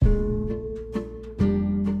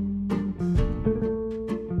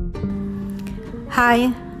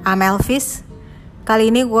Hai, I'm Elvis.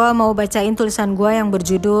 Kali ini gue mau bacain tulisan gue yang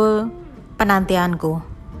berjudul Penantianku.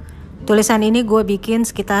 Tulisan ini gue bikin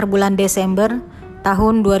sekitar bulan Desember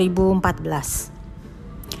tahun 2014.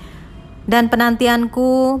 Dan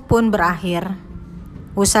penantianku pun berakhir.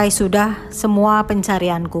 Usai sudah semua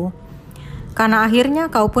pencarianku. Karena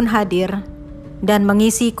akhirnya kau pun hadir dan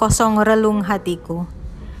mengisi kosong relung hatiku.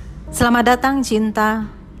 Selamat datang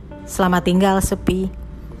cinta, selamat tinggal sepi.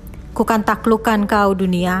 Ku kan taklukkan kau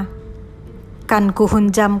dunia, kan ku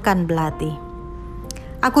hunjamkan belati.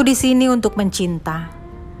 Aku di sini untuk mencinta,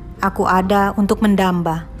 aku ada untuk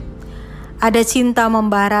mendamba. Ada cinta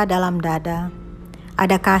membara dalam dada,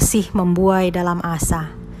 ada kasih membuai dalam asa.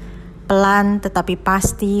 Pelan tetapi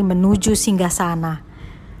pasti menuju singgasana,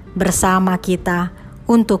 bersama kita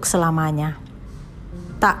untuk selamanya.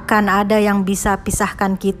 Takkan ada yang bisa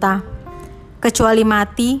pisahkan kita, kecuali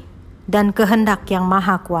mati dan kehendak yang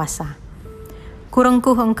maha kuasa.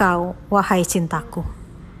 Kurengkuh engkau, wahai cintaku.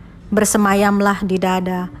 Bersemayamlah di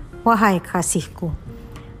dada, wahai kasihku.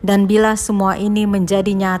 Dan bila semua ini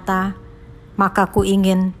menjadi nyata, maka ku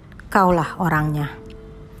ingin kaulah orangnya.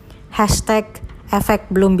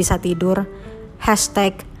 #efek belum bisa tidur.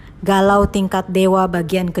 #galau tingkat dewa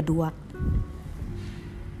bagian kedua.